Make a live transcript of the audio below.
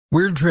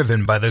We're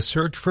driven by the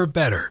search for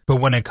better, but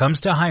when it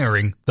comes to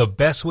hiring, the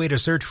best way to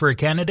search for a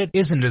candidate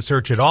isn't to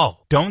search at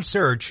all. Don't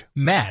search,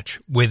 match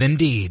with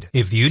Indeed.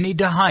 If you need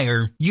to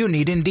hire, you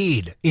need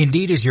Indeed.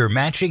 Indeed is your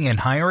matching and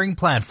hiring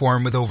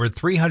platform with over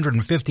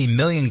 350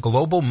 million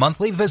global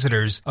monthly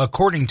visitors,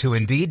 according to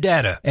Indeed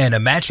data, and a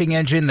matching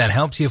engine that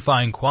helps you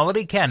find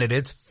quality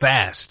candidates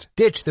fast.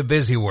 Ditch the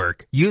busy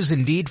work. Use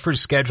Indeed for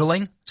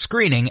scheduling,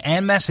 screening,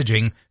 and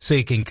messaging so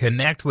you can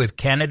connect with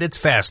candidates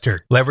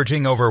faster.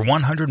 Leveraging over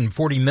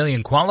 140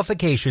 million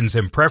qualifications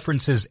and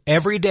preferences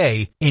every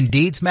day,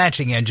 Indeed's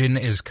matching engine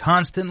is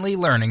constantly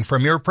learning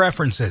from your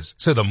preferences.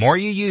 So the more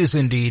you use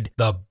Indeed,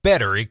 the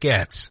better it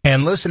gets.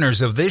 And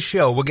listeners of this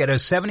show will get a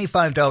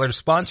 $75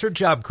 sponsored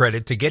job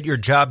credit to get your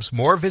jobs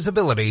more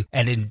visibility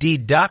at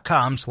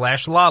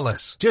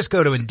Indeed.com/lawless. Just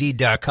go to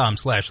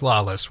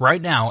Indeed.com/lawless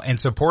right now and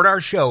support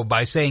our show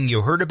by saying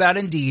you heard about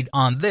Indeed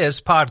on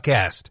this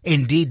podcast.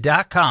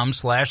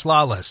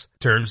 Indeed.com/lawless.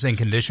 Terms and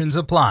conditions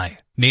apply.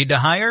 Need to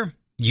hire?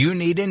 You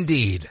need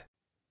Indeed.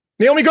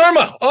 Naomi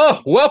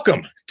Girma,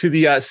 welcome to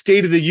the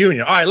State of the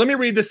Union. All right, let me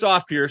read this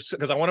off here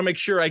because I want to make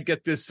sure I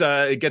get this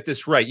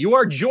right. You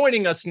are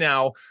joining us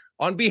now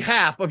on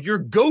behalf of your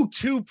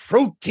go-to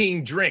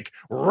protein drink,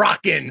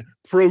 Rockin'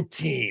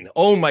 Protein.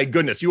 Oh my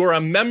goodness, you are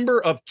a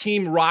member of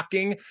Team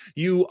Rocking.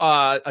 You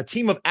a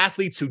team of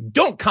athletes who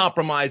don't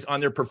compromise on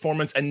their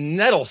performance and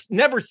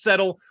never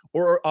settle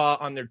or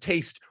on their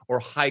taste or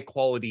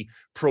high-quality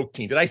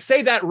protein. Did I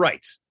say that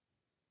right?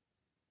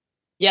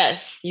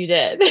 Yes, you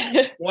did.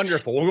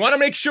 Wonderful. Well, we want to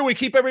make sure we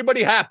keep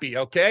everybody happy.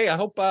 Okay. I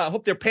hope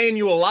they're paying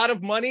you a lot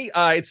of money.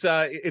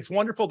 It's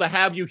wonderful to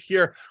have you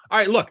here. All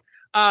right. Look,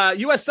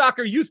 U.S.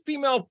 Soccer Youth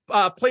Female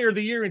Player of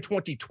the Year in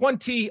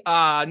 2020,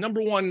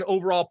 number one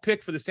overall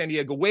pick for the San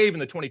Diego Wave in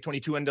the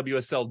 2022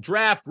 NWSL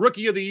Draft,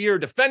 Rookie of the Year,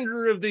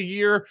 Defender of the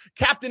Year,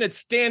 Captain at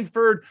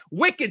Stanford,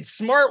 wicked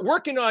smart,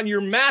 working on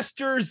your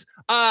masters.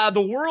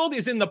 The world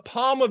is in the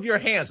palm of your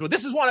hands. Well,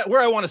 this is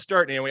where I want to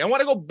start, Naomi. I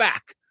want to go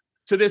back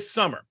to this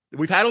summer.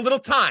 We've had a little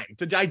time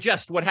to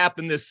digest what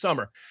happened this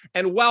summer.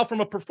 And while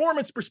from a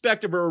performance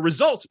perspective or a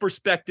results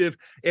perspective,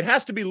 it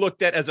has to be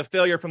looked at as a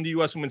failure from the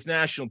U.S. women's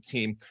national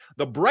team,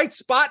 the bright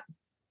spot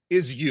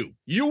is you.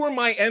 You were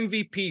my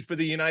MVP for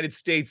the United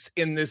States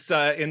in this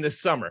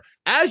summer.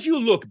 As you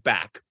look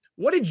back,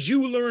 what did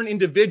you learn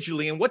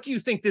individually, and what do you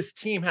think this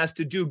team has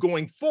to do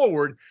going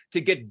forward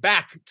to get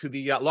back to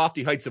the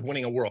lofty heights of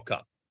winning a World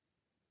Cup?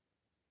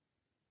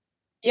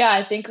 Yeah,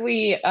 I think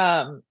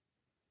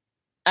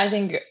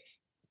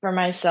for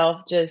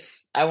myself,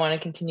 I want to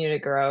continue to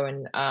grow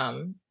and,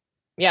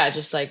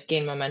 just like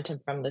gain momentum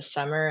from this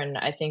summer. And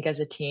I think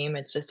as a team,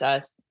 it's just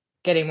us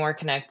getting more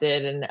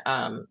connected and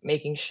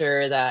making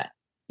sure that,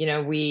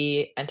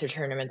 we enter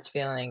tournaments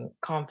feeling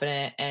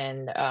confident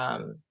and,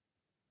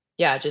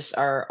 just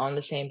are on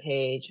the same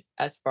page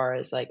as far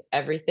as like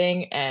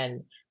everything.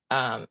 And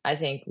I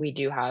think we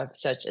do have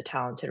such a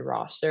talented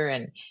roster,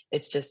 and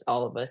it's just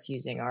all of us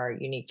using our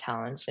unique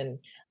talents and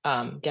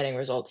getting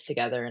results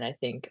together. And I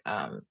think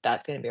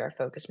that's going to be our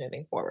focus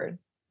moving forward.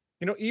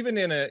 Even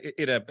in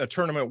a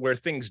tournament where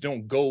things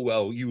don't go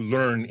well, you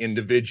learn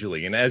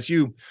individually. And as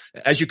you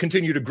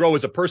continue to grow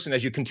as a person,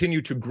 as you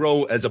continue to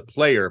grow as a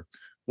player,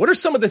 what are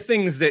some of the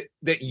things that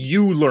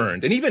you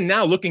learned? And even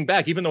now, looking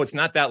back, even though it's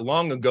not that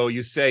long ago,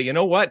 you say, you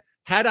know what?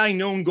 Had I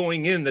known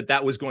going in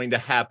that was going to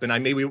happen, I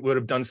maybe would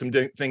have done some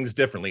things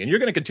differently. And you're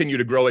going to continue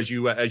to grow as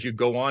you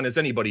go on, as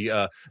anybody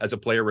as a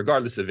player,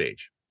 regardless of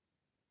age.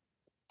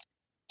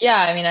 Yeah,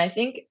 I mean, I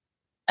think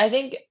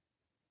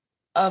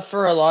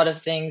for a lot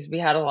of things, we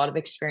had a lot of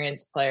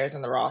experienced players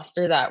on the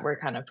roster that were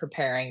kind of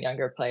preparing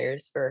younger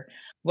players for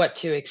what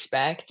to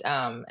expect.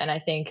 And I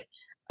think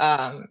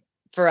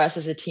for us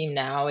as a team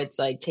now, it's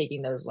like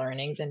taking those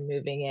learnings and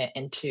moving it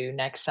into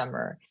next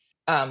summer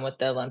with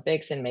the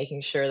Olympics and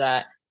making sure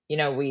that,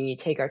 we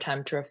take our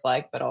time to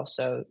reflect, but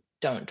also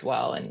don't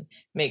dwell and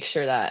make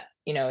sure that,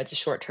 it's a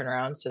short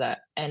turnaround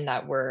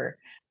that we're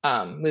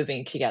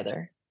moving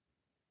together.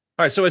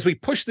 All right, so as we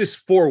push this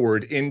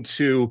forward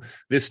into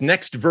this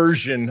next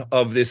version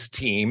of this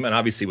team, and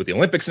obviously with the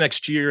Olympics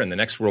next year and the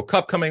next World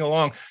Cup coming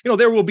along,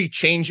 there will be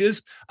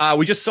changes.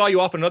 We just saw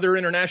you off another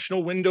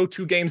international window,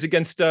 2 games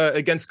against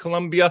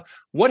Colombia.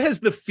 What has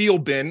the feel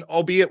been,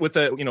 albeit with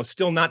a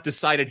still not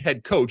decided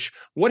head coach?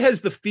 What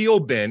has the feel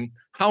been?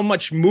 How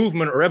much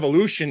movement or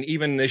evolution,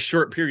 even in this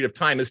short period of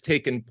time, has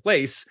taken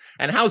place?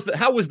 And how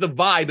was the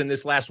vibe in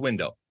this last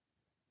window?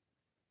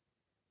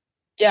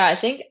 Yeah, I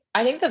think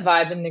the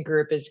vibe in the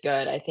group is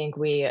good. I think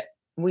we,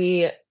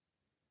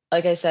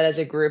 like I said, as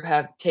a group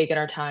have taken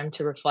our time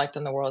to reflect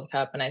on the World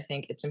Cup. And I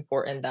think it's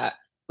important that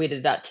we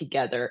did that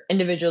together,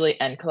 individually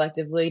and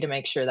collectively, to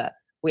make sure that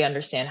we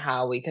understand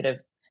how we could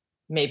have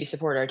maybe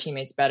supported our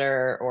teammates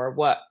better, or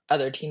what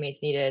other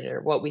teammates needed,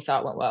 or what we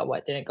thought went well,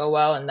 what didn't go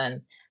well. And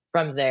then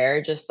from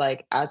there, just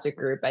like as a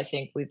group, I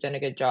think we've done a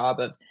good job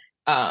of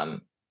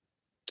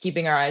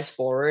keeping our eyes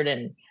forward.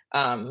 And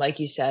like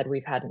you said,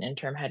 we've had an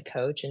interim head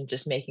coach, and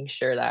just making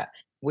sure that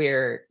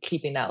we're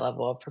keeping that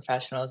level of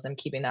professionalism,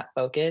 keeping that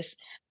focus.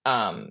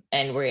 And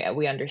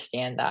we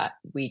understand that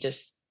we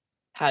just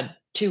had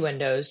 2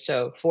 windows,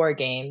 so 4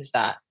 games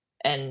that,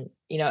 and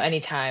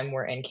anytime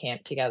we're in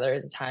camp together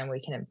is a time we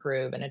can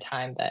improve and a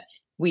time that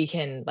we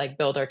can like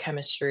build our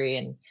chemistry.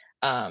 And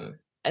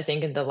I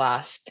think in the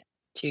last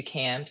 2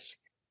 camps,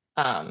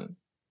 um,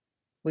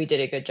 we did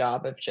a good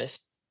job of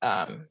just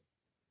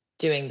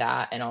doing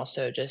that, and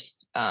also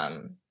just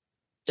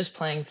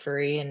playing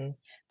free, and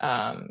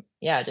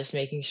yeah, just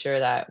making sure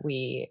that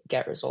we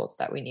get results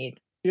that we need.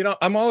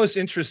 I'm always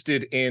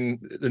interested in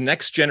the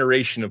next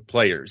generation of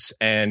players.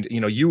 And,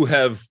 you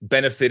have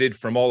benefited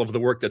from all of the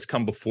work that's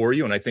come before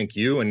you. And I think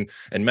you and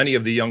many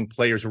of the young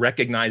players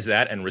recognize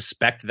that and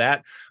respect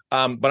that.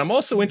 But I'm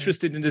also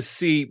interested in to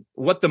see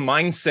what the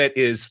mindset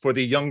is for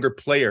the younger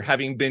player,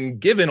 having been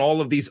given all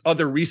of these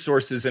other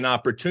resources and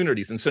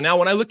opportunities. And so now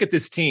when I look at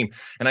this team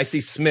and I see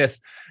Smith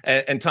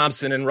and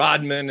Thompson and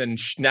Rodman and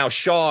now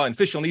Shaw and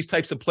Fischel and these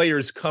types of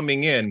players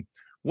coming in,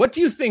 what do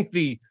you think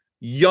the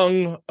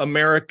young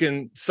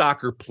American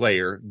soccer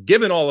player,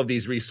 given all of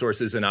these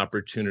resources and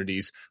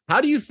opportunities,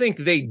 how do you think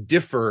they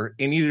differ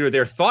in either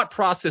their thought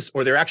process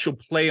or their actual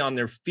play on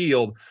their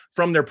field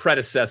from their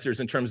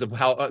predecessors in terms of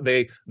how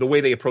the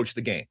way they approach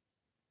the game?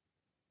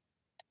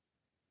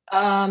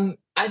 I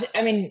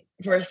mean,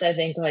 first, I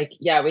think like,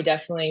 yeah, we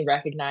definitely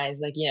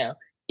recognize like,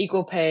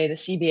 equal pay, the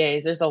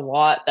CBAs. There's a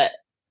lot that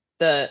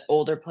the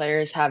older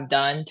players have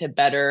done to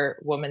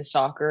better women's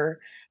soccer.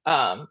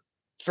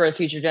 For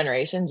future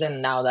generations,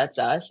 and now that's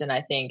us. And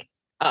I think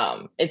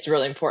it's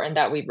really important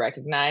that we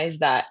recognize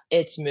that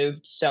it's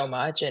moved so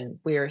much, and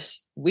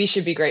we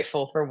should be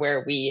grateful for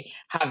where we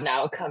have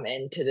now come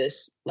into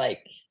this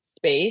like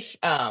space.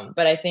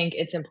 But I think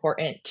it's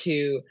important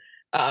to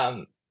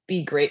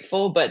be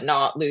grateful, but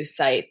not lose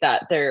sight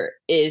that there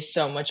is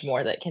so much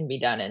more that can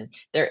be done, and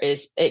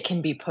it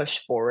can be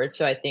pushed forward.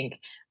 So I think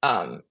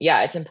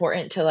yeah, it's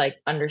important to like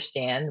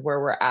understand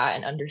where we're at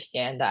and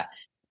understand that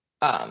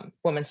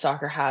women's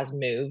soccer has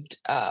moved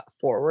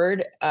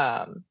forward,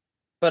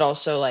 but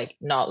also like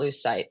not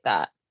lose sight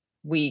that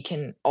we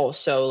can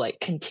also like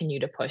continue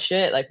to push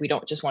it. Like we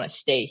don't just want to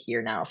stay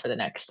here now for the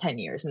next 10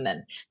 years, and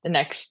then the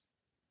next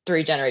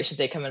 3 generations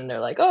they come in and they're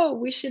like, oh,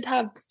 we should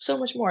have so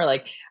much more.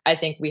 Like I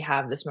think we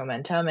have this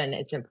momentum, and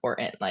it's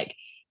important like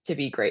to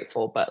be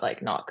grateful but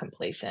like not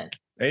complacent.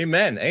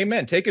 Amen.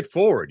 Amen. Take it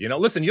forward.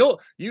 Listen, you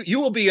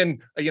will be an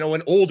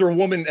older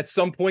woman at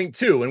some point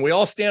too. And we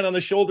all stand on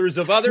the shoulders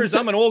of others.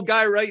 I'm an old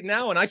guy right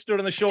now, and I stood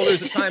on the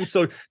shoulders at times.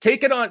 So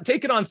take it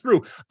on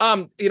through.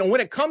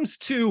 When it comes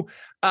to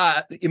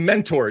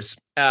mentors,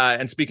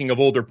 and speaking of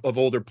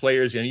older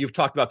players, you've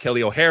talked about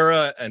Kelly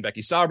O'Hara and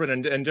Becky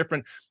Sobran and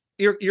different.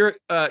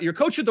 Your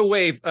coach of the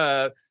Wave,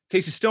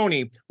 Casey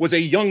Stoney, was a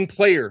young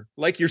player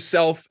like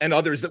yourself and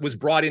others that was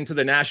brought into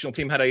the national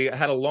team, had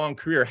a long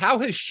career. How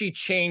has she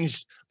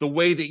changed the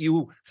way that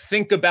you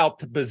think about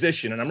the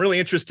position? And I'm really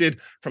interested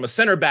from a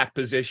center back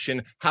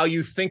position, how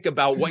you think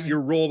about what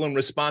your role and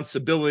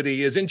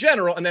responsibility is in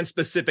general, and then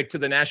specific to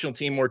the national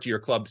team or to your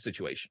club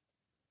situation.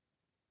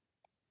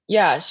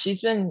 Yeah,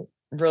 she's been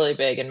really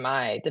big in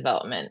my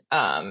development.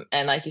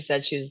 And like you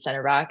said, she was a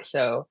center back.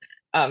 So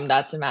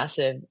that's a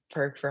massive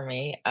perk for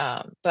me.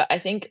 But I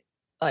think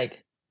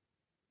like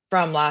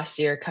from last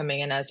year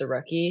coming in as a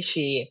rookie,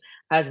 she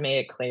has made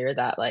it clear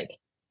that like,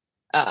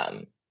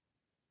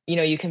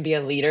 you can be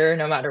a leader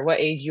no matter what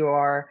age you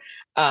are,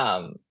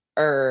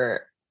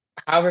 or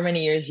however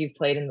many years you've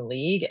played in the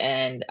league.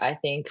 And I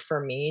think for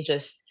me,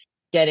 just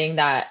getting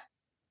that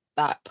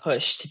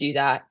push to do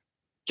that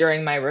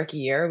during my rookie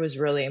year was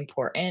really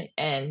important.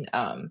 And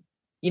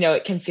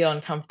it can feel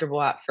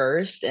uncomfortable at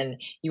first,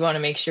 and you want to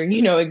make sure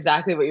you know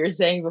exactly what you're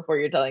saying before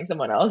you're telling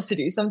someone else to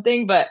do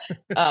something. But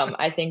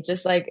I think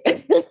just like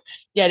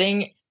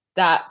getting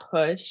that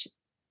push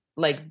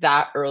like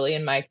that early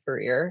in my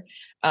career,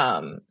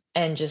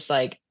 and just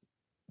like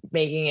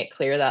making it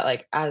clear that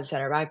like as a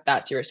center back,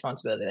 that's your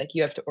responsibility. Like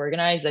you have to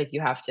organize, like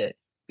you have to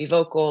be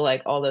vocal,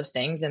 like all those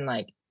things. And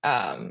like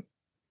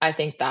I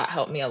think that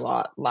helped me a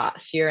lot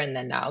last year. And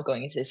then now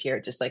going into this year,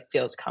 it just like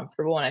feels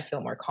comfortable, and I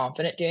feel more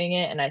confident doing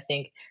it. And I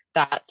think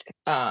that's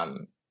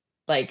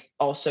like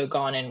also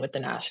gone in with the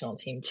national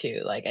team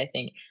too. Like I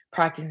think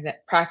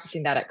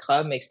practicing that at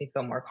club makes me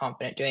feel more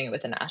confident doing it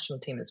with the national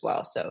team as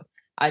well. So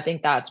I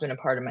think that's been a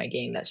part of my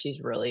game that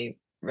she's really,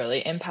 really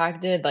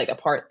impacted, like a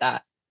part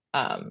that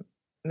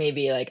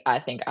maybe like I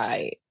think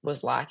I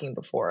was lacking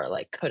before,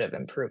 like could have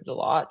improved a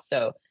lot.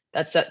 So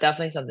that's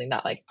definitely something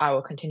that like I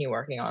will continue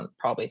working on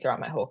probably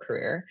throughout my whole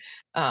career.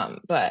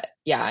 But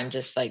yeah, I'm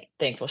just like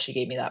thankful she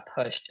gave me that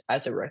push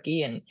as a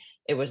rookie, and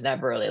it was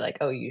never really like,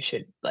 oh, you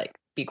should like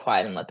be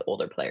quiet and let the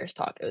older players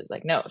talk. It was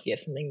like, no, if you have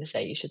something to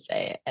say, you should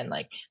say it, and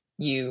like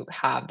you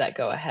have that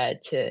go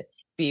ahead to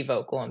be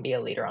vocal and be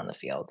a leader on the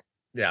field.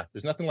 Yeah,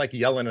 there's nothing like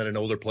yelling at an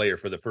older player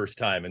for the first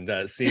time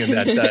and seeing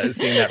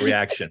that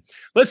reaction.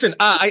 Listen,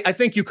 I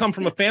think you come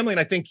from a family, and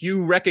I think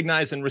you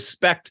recognize and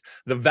respect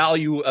the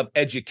value of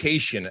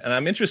education. And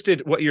I'm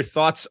interested what your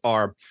thoughts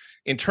are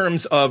in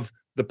terms of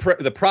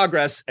the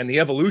progress and the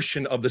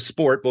evolution of the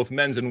sport, both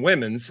men's and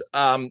women's,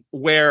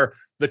 where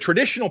the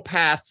traditional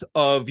path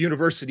of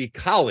university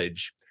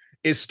college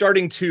is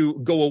starting to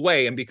go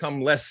away and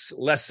become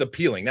less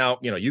appealing. Now,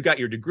 you got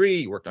your degree,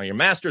 you worked on your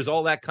master's,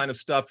 all that kind of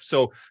stuff.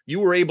 So you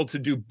were able to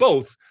do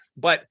both.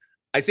 But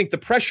I think the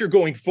pressure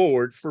going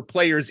forward for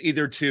players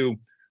either to,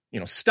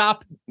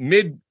 stop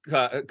mid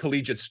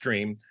collegiate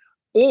stream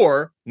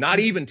or not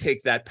even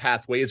take that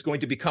pathway is going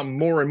to become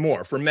more and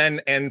more for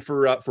men and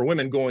for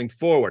women going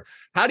forward.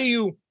 How do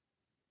you,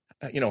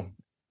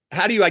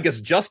 I guess,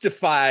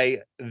 justify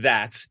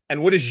that?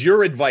 And what is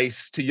your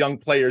advice to young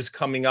players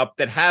coming up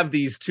that have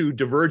these two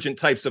divergent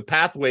types of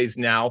pathways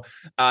now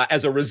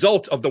as a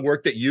result of the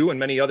work that you and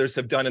many others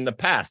have done in the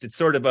past? It's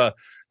sort of a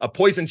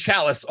poison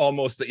chalice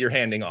almost that you're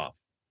handing off.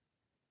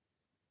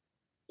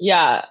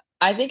 Yeah,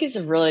 I think it's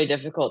a really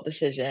difficult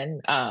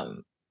decision.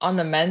 On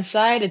the men's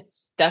side,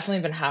 it's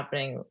definitely been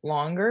happening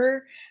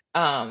longer.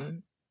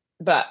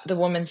 But the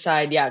women's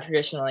side, yeah,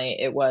 traditionally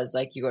it was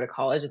like you go to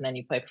college and then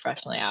you play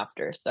professionally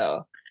after.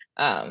 So,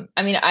 I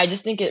mean, I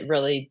just think it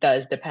really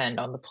does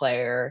depend on the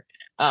player,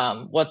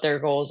 what their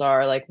goals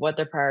are, like what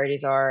their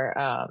priorities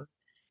are,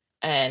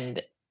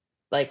 and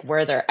like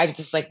where they're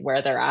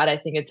at. I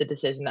think it's a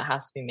decision that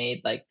has to be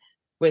made like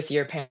with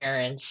your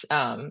parents,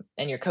 and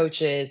your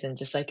coaches and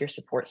just like your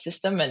support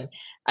system. And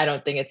I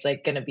don't think it's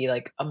like going to be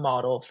like a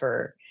model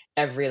for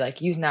every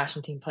like youth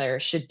national team player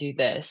should do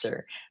this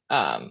or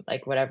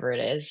like whatever it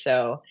is.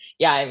 So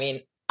yeah, I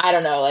mean, I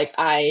don't know, like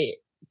I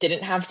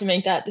didn't have to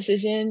make that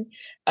decision.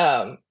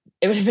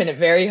 It would have been a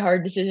very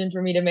hard decision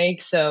for me to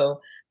make.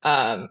 So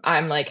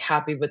I'm like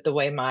happy with the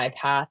way my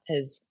path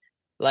has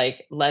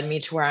like led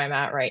me to where I'm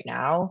at right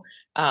now.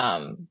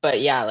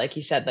 But yeah, like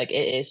you said, like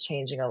it is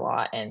changing a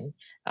lot. And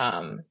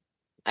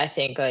I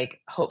think like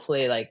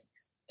hopefully like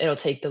it'll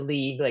take the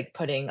league like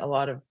putting a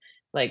lot of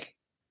like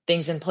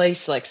things in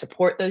place to like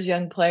support those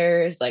young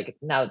players like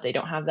now that they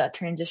don't have that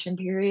transition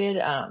period.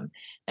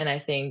 And I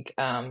think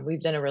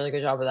we've done a really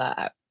good job of that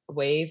at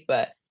Wave,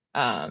 but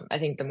I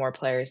think the more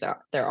players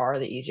there are,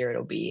 the easier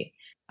it'll be.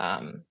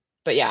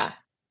 But yeah,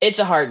 it's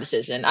a hard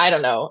decision. I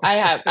don't know.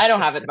 I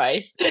don't have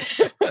advice.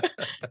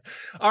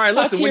 All right,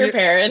 listen. Talk to your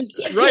parents.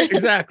 Right,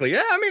 exactly.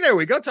 Yeah, I mean, there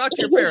we go. Talk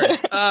to your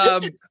parents.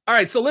 All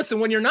right, so listen,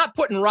 when you're not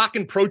putting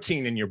rockin'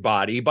 protein in your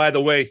body, by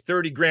the way,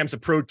 30 grams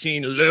of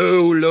protein,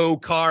 low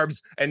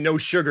carbs, and no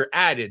sugar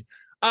added.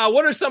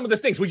 What are some of the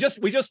things? We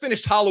just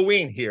finished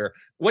Halloween here.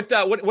 What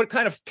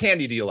kind of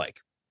candy do you like?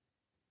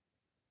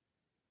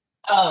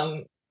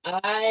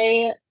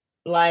 I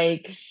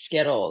like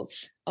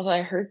Skittles. Although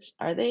I heard,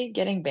 are they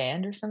getting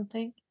banned or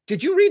something?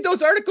 Did you read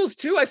those articles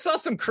too? I saw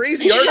some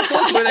crazy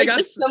articles where they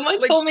got someone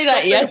like, told me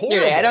that yesterday.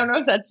 Horrible. I don't know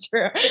if that's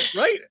true.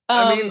 Right?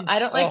 I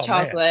don't like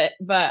chocolate,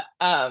 but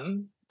I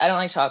don't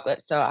like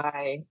chocolate, so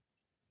I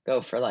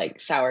go for like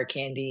sour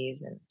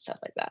candies and stuff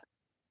like that.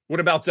 What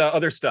about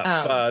other stuff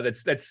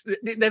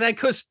that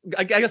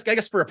I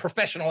guess for a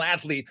professional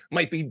athlete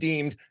might be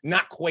deemed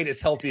not quite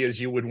as healthy as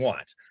you would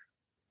want?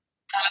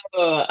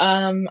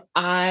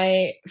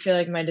 I feel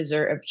like my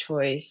dessert of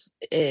choice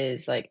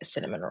is like a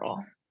cinnamon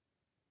roll.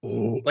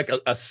 Ooh, like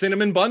a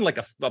cinnamon bun, like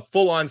a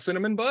full-on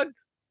cinnamon bun?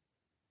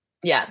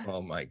 Yeah.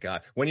 Oh my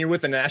God. When you're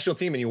with the national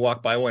team and you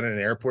walk by one in an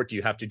airport, do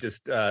you have to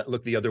just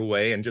look the other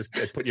way and just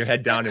put your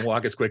head down and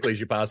walk as quickly as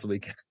you possibly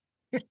can?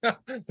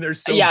 They're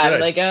so good. I'm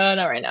like,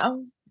 not right now.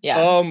 Yeah.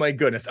 Oh my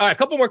goodness. All right, a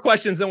couple more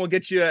questions, then we'll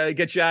get you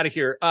out of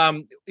here.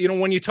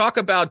 When you talk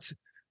about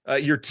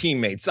your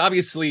teammates,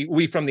 obviously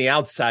we from the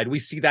outside, we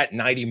see that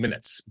 90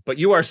 minutes, but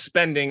you are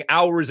spending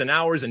hours and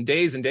hours and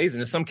days, and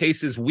in some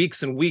cases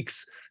weeks and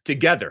weeks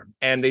together,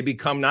 and they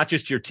become not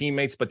just your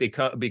teammates, but they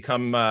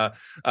become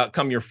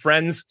your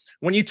friends.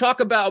 When you talk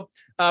about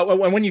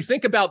when you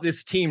think about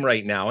this team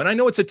right now, and I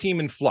know it's a team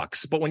in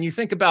flux, but when you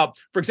think about,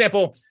 for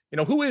example,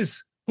 who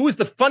is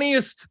the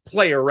funniest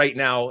player right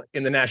now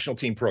in the national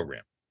team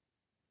program?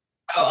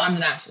 Oh, on the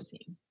national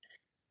team.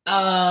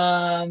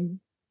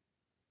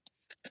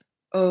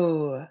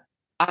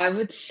 I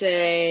would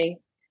say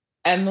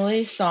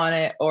Emily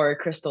Sonnet or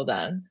Crystal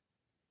Dunn.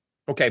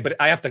 Okay, but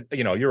I have to,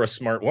 you're a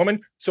smart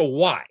woman, so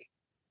why?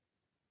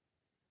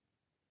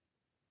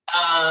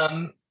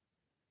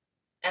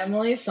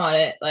 Emily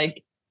Sonnet,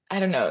 like, I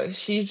don't know,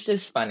 she's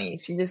just funny.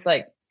 She just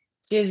like,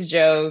 she has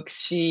jokes.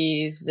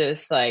 She's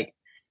just like,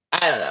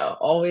 I don't know,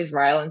 always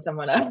riling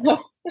someone up.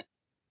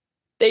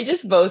 They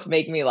just both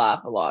make me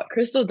laugh a lot.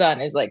 Crystal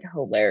Dunn is like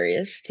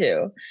hilarious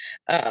too.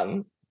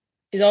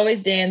 She's always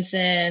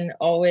dancing,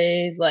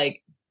 always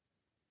like,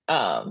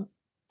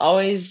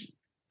 always,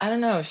 I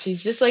don't know.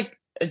 She's just like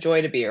a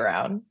joy to be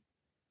around.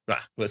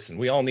 Listen,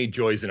 we all need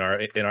joys in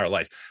our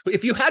life. But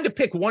if you had to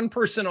pick one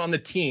person on the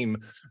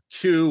team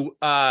to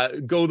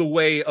go the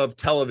way of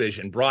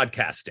television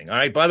broadcasting, all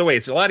right. By the way,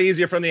 it's a lot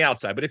easier from the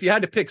outside. But if you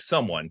had to pick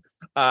someone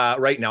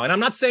right now, and I'm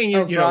not saying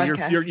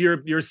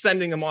you're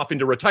sending them off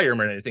into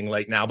retirement or anything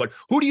like now, but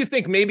who do you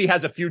think maybe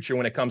has a future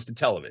when it comes to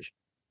television?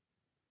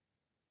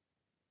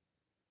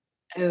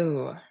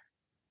 Oh,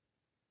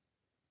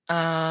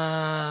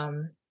 I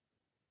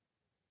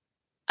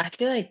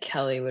feel like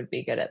Kelly would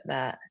be good at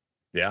that.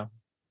 Yeah.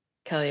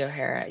 Kelly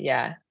O'Hara,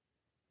 yeah.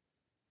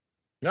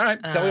 All right,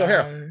 Kelly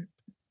O'Hara.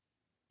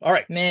 All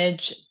right.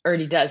 Midge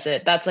already does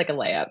it. That's like a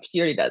layup. She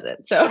already does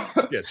it. So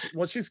Yes.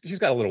 Well, she's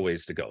got a little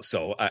ways to go.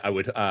 So I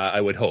would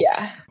hope.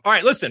 yeah. All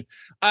right. Listen,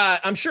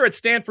 I'm sure at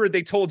Stanford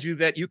they told you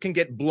that you can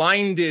get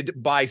blinded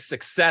by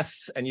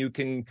success and you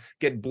can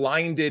get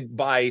blinded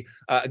by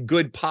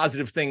good,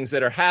 positive things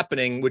that are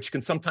happening, which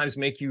can sometimes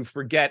make you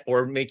forget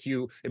or make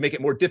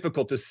it more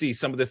difficult to see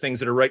some of the things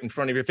that are right in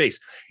front of your face.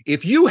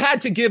 If you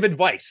had to give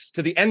advice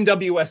to the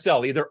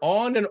NWSL, either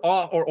on and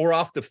off or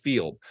off the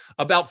field,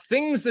 about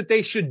things that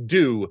they should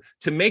do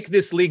to make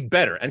this league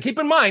better, and keep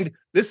in mind,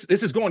 this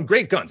is going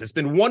great guns. It's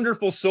been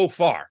wonderful so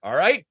far. All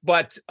right.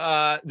 But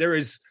there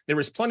is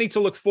plenty to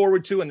look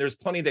forward to, and there's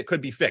plenty that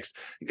could be fixed.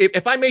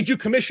 If I made you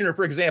commissioner,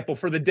 for example,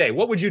 for the day,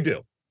 what would you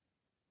do?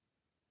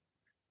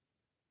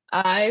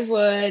 I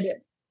would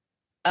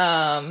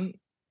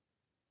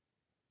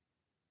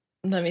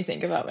let me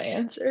think about my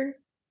answer.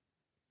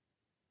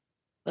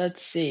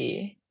 Let's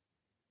see.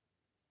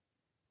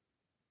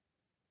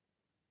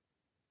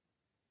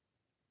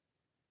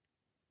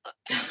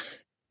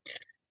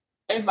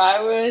 If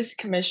I was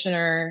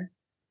commissioner,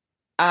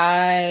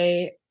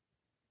 I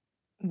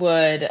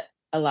would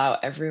allow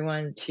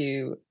everyone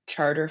to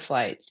charter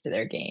flights to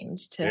their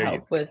games to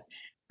help with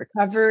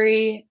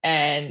recovery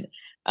and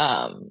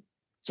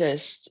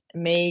just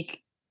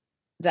make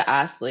the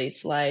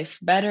athlete's life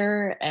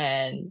better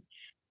and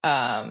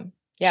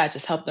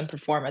just help them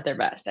perform at their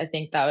best. I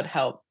think that would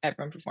help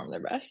everyone perform their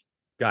best.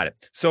 Got it.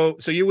 So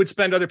you would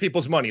spend other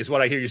people's money, is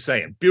what I hear you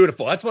saying.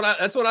 Beautiful. That's what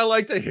I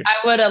like to hear. I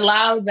would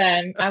allow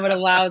them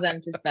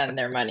to spend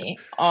their money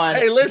on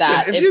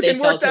that if you can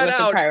work that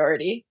out, a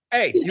priority.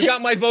 Hey, you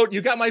got my vote.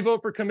 You got my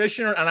vote for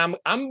commissioner, and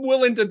I'm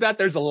willing to bet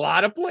there's a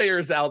lot of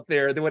players out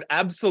there that would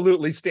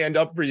absolutely stand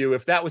up for you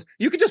if that was.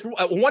 You could just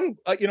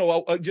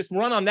just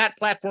run on that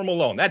platform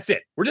alone. That's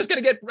it. We're just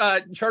going to get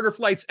charter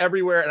flights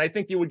everywhere, and I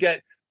think you would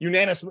get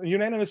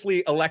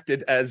unanimously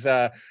elected as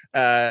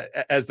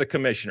the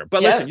commissioner.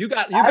 But listen, you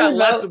got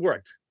lots of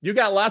work. You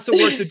got lots of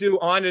work to do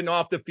on and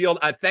off the field.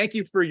 I thank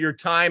you for your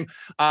time.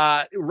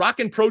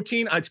 Rockin'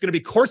 Protein, it's going to be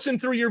coursing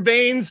through your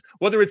veins,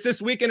 whether it's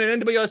this weekend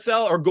in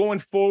NWSL or going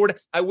forward.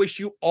 I wish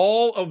you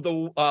all of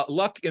the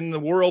luck in the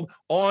world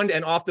on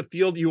and off the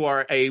field. You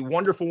are a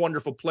wonderful,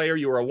 wonderful player.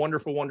 You are a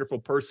wonderful, wonderful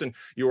person.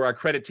 You are a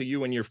credit to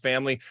you and your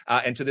family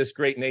and to this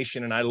great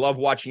nation. And I love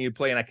watching you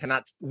play, and I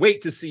cannot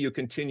wait to see you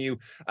continue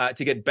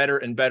to get better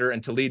and better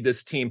and to lead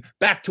this team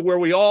back to where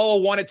we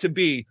all want it to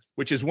be,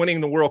 which is winning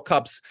the World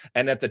Cups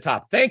and at the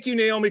top. Thank you,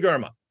 Naomi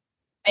Girma.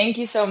 Thank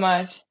you so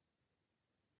much.